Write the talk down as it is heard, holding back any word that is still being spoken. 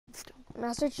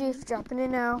Master Chief dropping it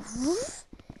now. What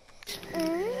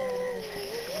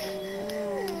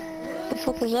the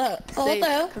fuck was that? Oh, what the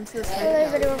hell? Come to this Hello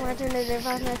everybody, welcome back to another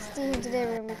Five Nights at Steve. Today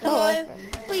we're gonna be Hello.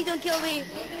 Please don't kill me.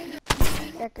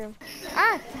 Rec Room.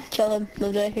 Ah! Kill him.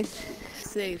 No day.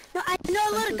 safe. No, I know a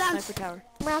Come lot to of the guns. sniper tower.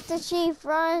 Master Chief,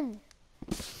 run!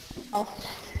 Oh.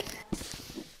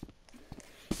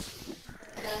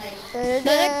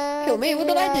 Kill me, what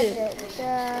did I do?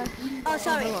 Oh,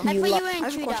 sorry. Hold on. I thought you were I have a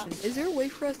intruder. question. Is there a way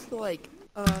for us to like,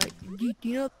 do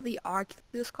you know the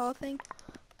Oculus call thing?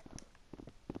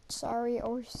 Sorry,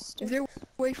 oyster. Is there a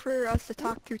way for us to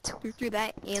talk through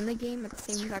that and the game at the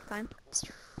same exact time?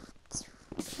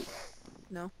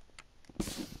 No.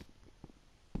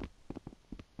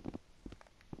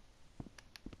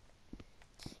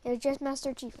 It was just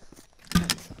Master Chief.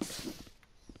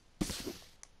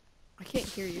 I can't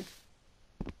hear you.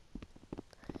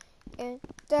 Here.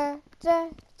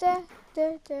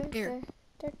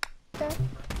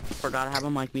 Forgot I have a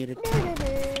mic muted. Yeah,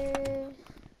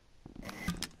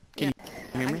 Can you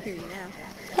I hear can me? hear you now.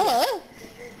 Hello.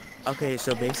 Okay,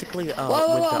 so basically,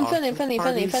 Whoa, with the I'm friendly, Oculus friendly.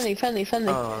 parties,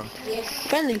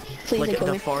 Friendly. Please like don't kill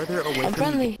the me. farther away I'm from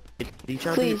friendly. each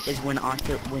other Please. is when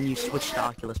you switch to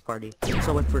Oculus Party.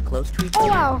 So if we're close to each Oh other,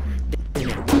 wow! then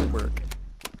it won't work.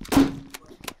 But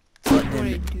You want to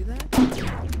then, do that?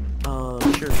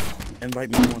 sure, invite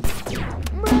me on.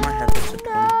 My headset's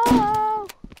at home.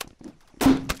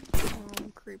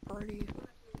 Creep party.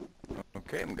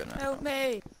 Okay, I'm gonna. Help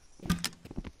me! Yeah,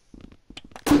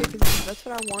 'cause that's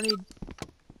what I wanted.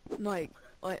 Like,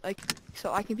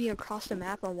 so I can be across the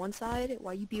map on one side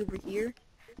while you be over here.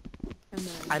 And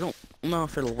then I don't know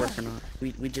if it'll work or not.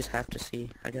 We just have to see,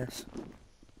 I guess.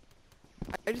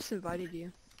 I just invited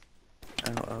you.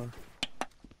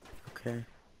 Okay.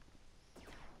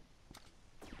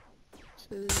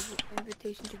 So this is an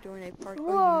invitation to join a party.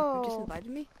 Oh, you just Whoa. invited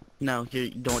me? No, you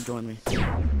don't join me.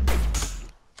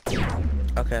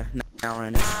 Okay, now we're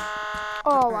in it.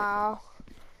 Oh wow!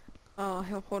 Oh,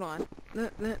 hold on.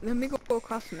 Let me go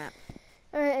across the map.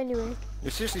 Alright, anyway.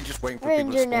 You're seriously just waiting for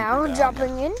people to Ranger spawn now, down,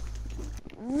 dropping in.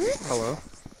 yeah? Hello.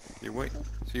 You wait. So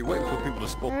you're waiting for people to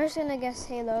spawn. I'm just gonna guess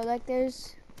Halo, like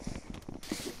there's...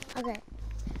 Okay.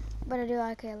 But I do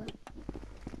like Halo.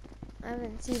 I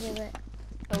haven't seen it yet.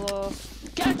 Hello.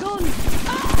 Get a gun!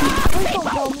 Please don't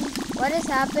kill me. What is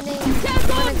happening? I'm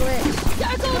gonna glitch.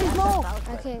 Get a gun! I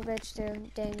can't glitch through,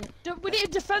 dang it. We need to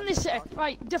defend this city.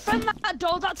 Right, defend that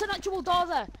door. That's an actual door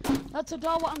there. That's a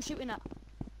door what I'm shooting at.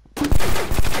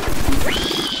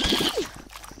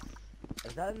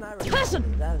 Person!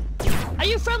 Are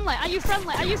you friendly? Are you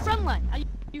friendly? Are you friendly? Are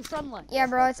you friendly? Yeah,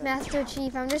 bro, it's Master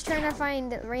Chief. I'm just trying to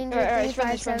find Ranger Alright,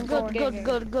 friendly.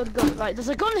 3574. Good. Right, there's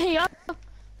a gun here,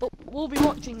 but we'll be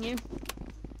watching you.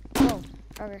 Oh,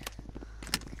 okay.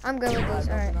 I'm good with these,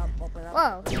 alright.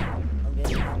 Whoa.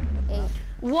 Hey,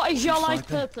 What is your life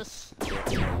purpose? I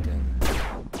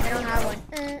don't have one.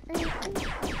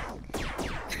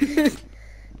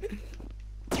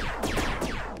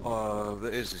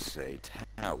 There is a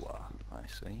tower, I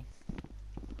see.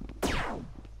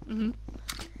 Mhm.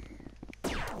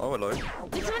 Oh, hello.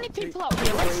 There's so many people out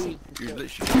here. Let's see. You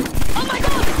literally. Oh my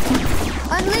God!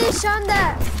 Unleash on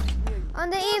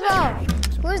the evil.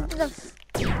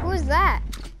 Who's that?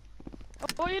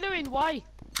 What are you doing? Why?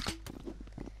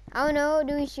 I don't know.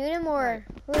 Do we shoot him or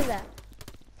who is that?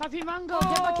 Papi Mango,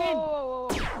 get back in.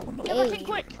 Get back in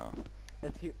quick.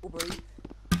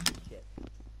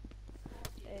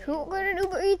 Who ordered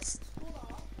Uber Eats?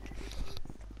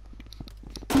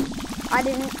 I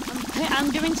didn't.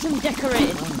 I'm doing some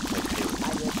decorating.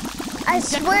 I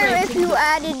swear if you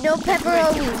added no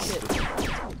pepperonis.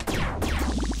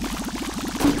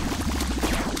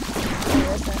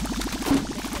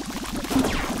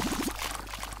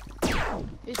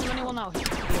 Is there anyone out here?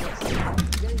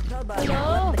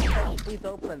 Hello. Get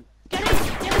in! Get in!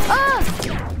 Oh!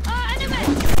 Enemy!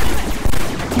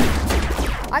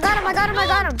 I got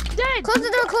him. Dead! Close the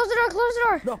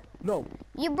door. No.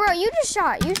 Bro, you just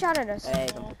shot. You shot at us. Hey,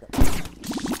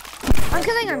 I'm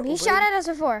killing him. He shot at us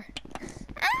before.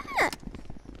 Ah!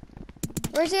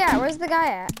 Where's he at? Where's the guy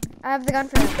at? I have the gun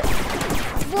for him.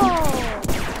 Whoa!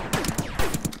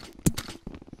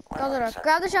 Close the door.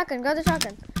 Grab the shotgun.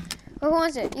 Who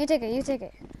wants it? You take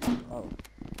it. Oh.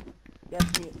 Yes,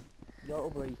 you're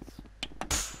Uber Eats.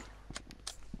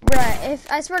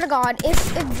 Bruh, I swear to God,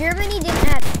 if Germany didn't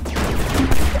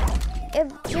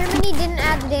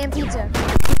add the damn pizza.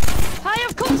 Hi,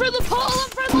 I've come through the portal. I'm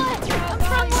friendly.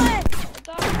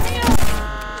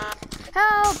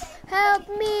 Help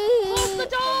me!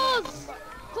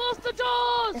 Close the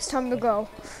doors. It's time to go.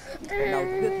 Now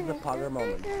this is a power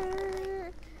moment.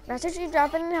 Master Chief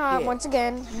dropping hot once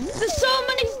again. There's so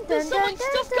much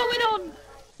stuff going on.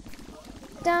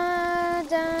 Da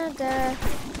da da.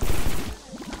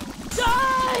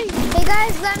 Die! Hey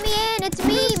guys, let me in. It's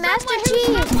me, Master Who's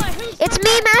Chief. friendly? Who's It's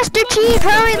friendly? me, Master Chief.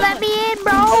 Hurry, let me in,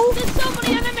 bro. There's so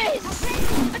many enemies.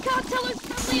 I can't tell who's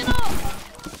friendly or not.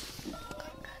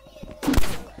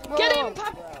 Get him,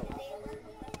 Pap.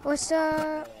 What's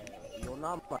up?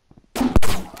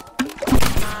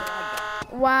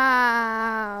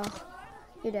 Wow.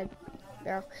 You're dead,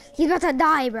 bro. He's about to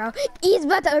die, bro. He's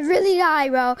about to really die,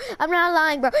 bro. I'm not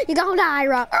lying, bro. He's gonna die,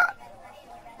 bro.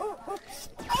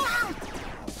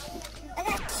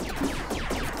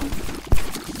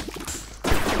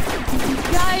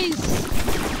 Guys.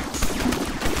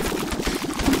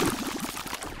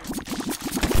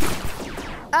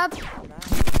 Up.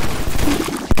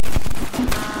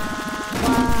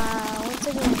 Wow. Once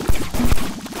again.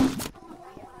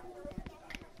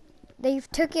 They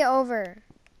took it over.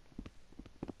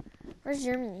 Where's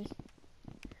Germany?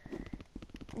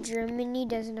 Germany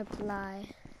doesn't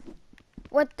apply.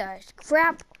 What the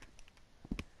crap?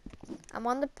 I'm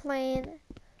on the plane.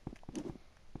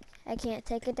 I can't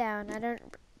take it down. I don't.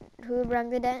 Who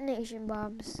brought the detonation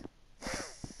bombs?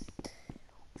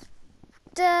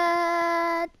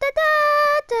 Da, da,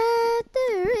 da, da, da.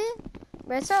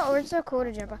 Bro, it's so cool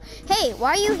to jump on. Hey,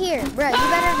 why are you here? Bro, you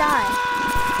better die.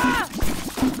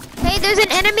 Hey, there's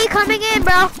an enemy coming in,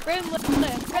 bro. Friendly.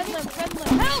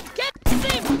 Help! Get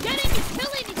him! Get him! He's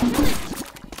killing!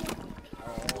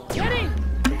 Get him!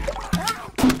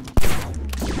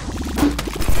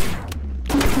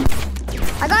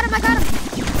 I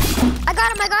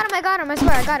got him. I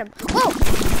swear, I got him. Whoa!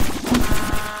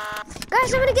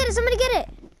 Guys, somebody get it.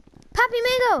 Poppy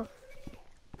Mango.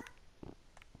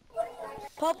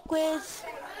 Pop quiz.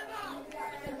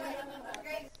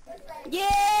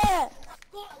 Yeah!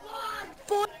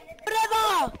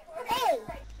 Forever!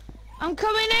 I'm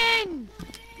coming in!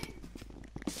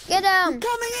 Get him.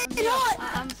 Coming in hot!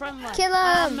 I'm friendly. Kill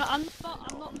I'm him. not.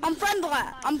 I'm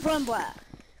friendly.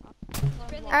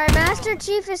 Alright, Master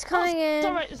Chief is coming in.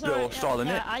 Sorry. Starling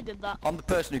Yeah, it. I did that. I'm the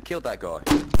person who killed that guy.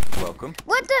 Welcome.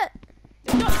 What the?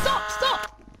 No,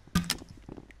 stop!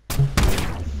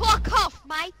 Fuck off,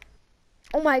 Mike.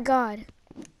 Oh my god.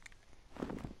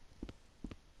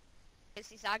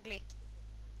 This is ugly.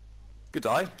 Good day.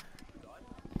 Alright.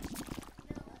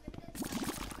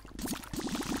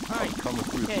 I'm coming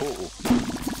through the Okay. portal.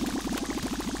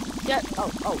 Yeah.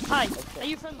 Oh. Hi. Are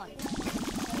you friendly?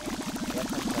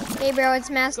 Hey, bro, it's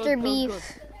Master Good.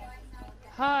 Beef.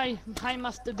 Hi,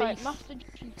 Master Beef.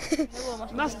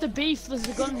 Master Beef, there's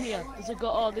a gun here.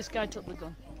 Oh, this guy took the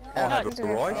gun. I have it's a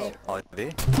okay. right. Hi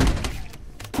there.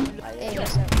 Hey,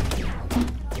 what's up?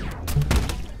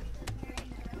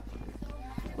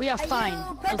 We are fine.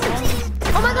 As long as...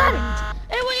 Oh my god!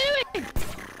 Hey, what are you doing?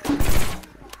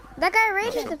 That guy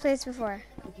raided the place before.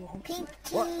 Pink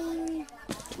team.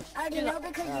 I already know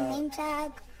because your name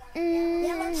tag. Mm.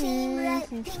 Yellow team, red,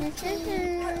 pink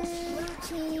team, blue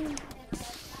team.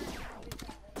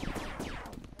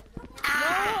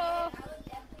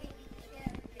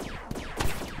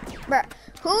 Bruh,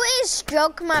 who is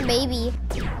Stroke My Baby?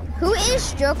 Who is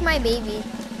Stroke My Baby?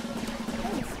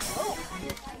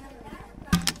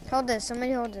 Hold this,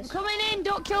 somebody hold this. Coming in,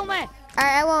 don't kill me.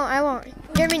 I won't.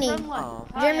 Germany, Friendly. Hi,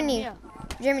 I'm Germany. here.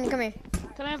 Germany, come here.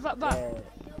 Can I have that back?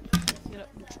 You know,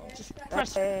 just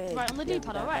press right on the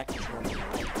D-pad, alright? This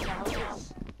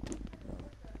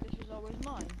is always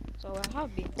mine, so I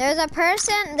have been. There's the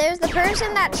person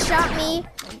that shot me.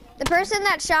 The person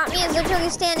that shot me is literally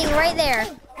standing right there.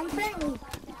 I'm friendly.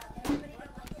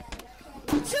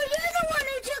 So you're the one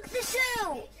who took the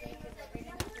suit.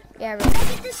 Yeah, bro. I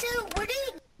get the suit. Where did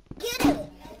you get it?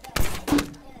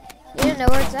 You didn't know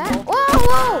where it's at?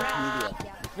 Whoa!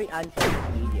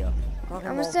 Media.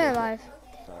 I'm still alive.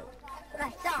 What I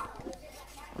thought.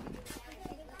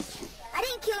 I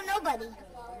didn't kill nobody.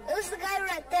 It was the guy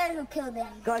right there who killed him.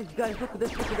 Guys, look at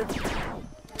this.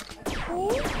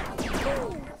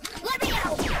 Let me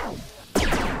out!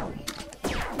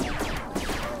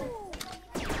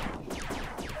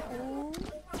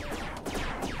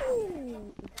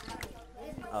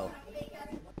 Oh.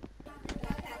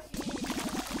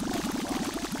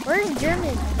 Where's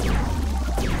Germany?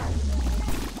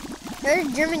 Where's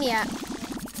Germany at?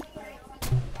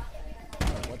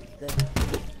 What's this?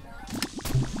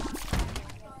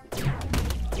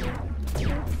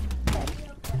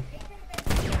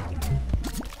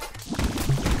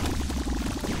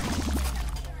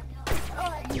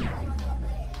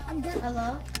 I'm good.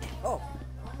 Hello? Oh.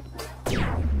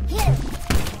 Here.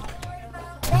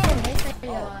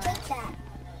 There. Take that.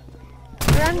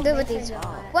 Bro, I'm I'm good with these.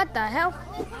 What the hell?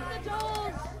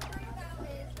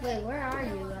 Wait, where are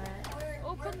you at?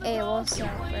 Hey, what's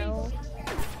up, bro?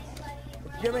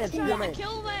 German. Kill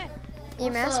me!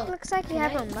 Your mask looks like you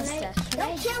have a mustache.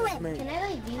 Don't kill it. Can I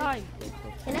like view? Hi.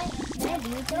 Can I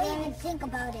view? Don't even think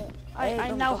about it. I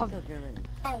now have. German.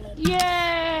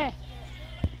 Yeah!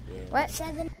 What?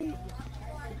 7,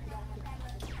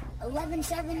 11,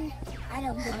 7. I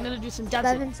don't know. I'm gonna do some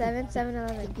dancing. 7, 7,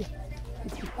 11.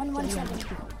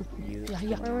 117.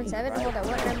 Yeah. 117? Hold on,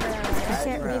 what number are we? I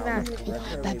can't read that.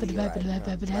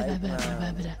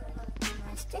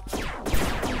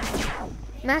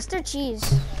 Master Cheese.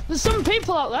 There's some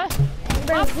people out there.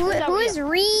 Bro, who is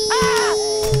Ree?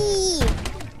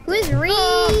 Who is Ree?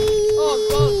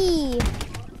 Oh,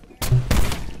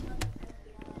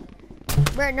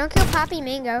 Bro, don't kill Poppy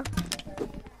Mango.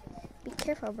 Be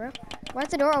careful, bro. Why's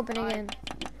the door open again?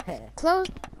 Close.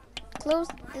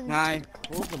 Hi.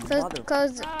 Close. Oh,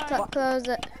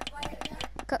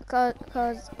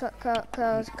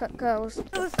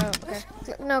 okay.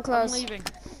 No, I'm close. leaving.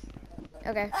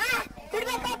 Okay. Put it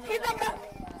back up. Put it back up.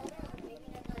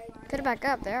 Put it back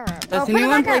up there. Does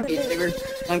anyone play Beat Saber?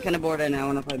 I'm kind of bored right now. I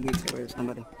want to play Beat Saber with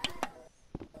somebody.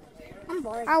 I'm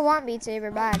bored. I want Beat Saber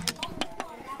bad.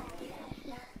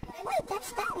 Wait,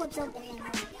 that's that what's opening.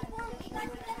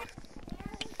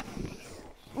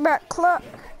 But close.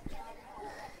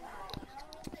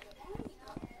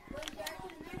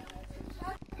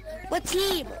 What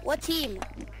team? What team?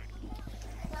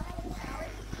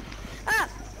 Ah!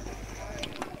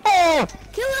 Oh!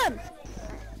 Kill him!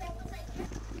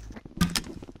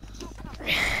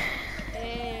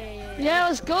 Yeah,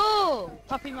 let's go!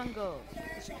 Poppy Mango.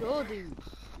 Let's go, dude.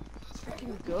 Let's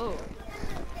fucking go.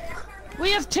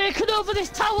 We have taken over this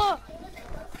tower!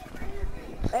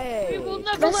 Hey. We will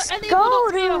never Let's let anyone go,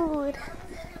 up here! dude.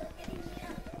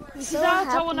 This So is our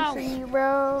tower now. happy for you,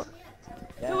 bro.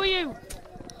 Who are you?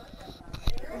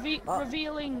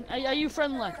 Revealing. Are you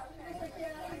friendly?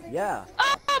 Yeah.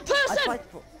 Ah, I person! fight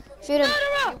for. Shoot him.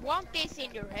 You want this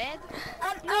in your head?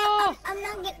 No! I'm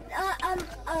not getting.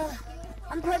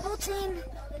 I'm purple team.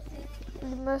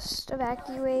 You must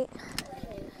evacuate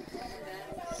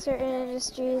certain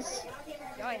industries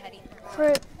Yo, I had it.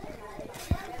 for.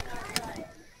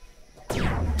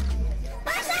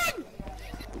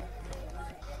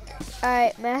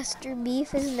 Alright, Master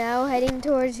Beef is now heading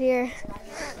towards here.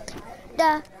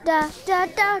 Da da da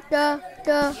da da da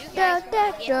da da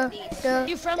da da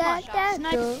You friendly? da da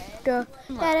Sniper. da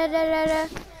da da da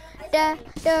da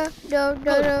da da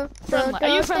da da Friendly. Are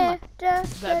you friendly? da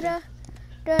da da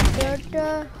da da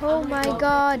da. Oh my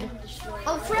God!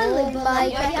 I'm friendly, Oh but my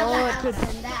like, I have God. the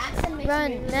accent. The accent makes Run,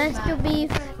 me Master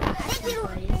Beef. Thank you.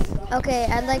 Okay,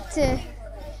 I'd like to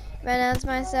announce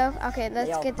myself. Okay, let's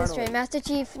Yo, get this Colonel. straight. Master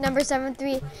Chief number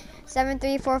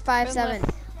 7373457.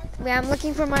 Yeah, I'm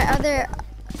looking for my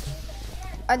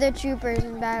other troopers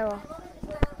in battle.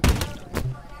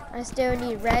 I still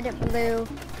need red, blue,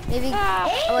 maybe.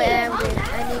 Oh wait, I'm green.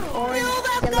 I need orange,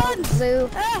 yellow, blue,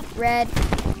 red.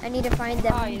 I need to find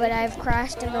them, but I've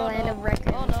crashed in the land of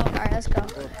record. All right, let's go.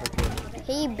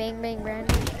 Hey, Bang Bang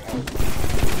Brandon.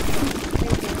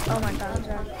 Oh my God, I'm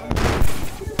sorry.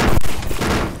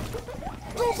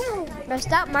 But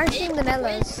stop marching the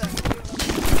mellows.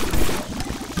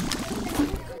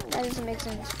 That doesn't make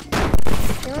sense.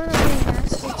 They want to be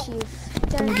Master Chief.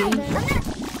 No, Master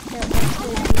Chief.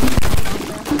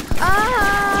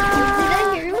 Ah! Did I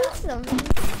hear something?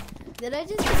 Did I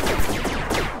just hear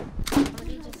what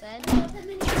he just said?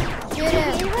 Shoot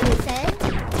him. Hear what he said?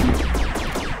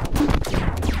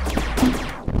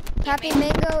 Poppy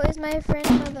Mango is my friend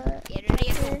mother. Get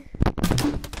ready.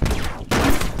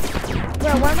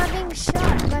 Bro, why am I being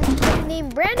shot by somebody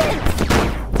named Brandon?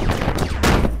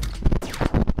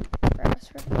 Bro, I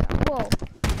swear to God. Whoa.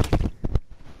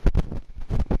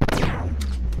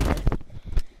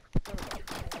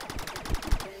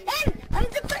 Hey, I'm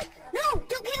the No,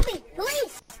 don't kill me,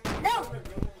 please. No.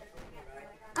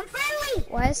 I'm friendly.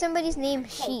 Why is somebody's name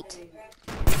Sheet?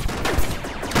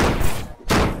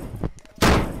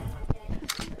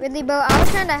 Really, bro? I was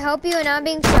trying to help you and I'm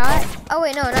being shot. Oh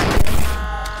wait, no, not you.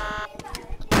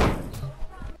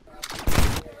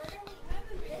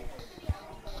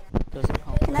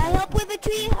 Can I help with the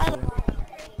tree?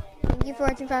 Thank you for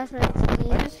watching 5 minutes.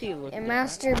 Why does he look And like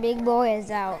Master Big Boy is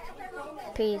out.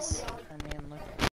 Peace.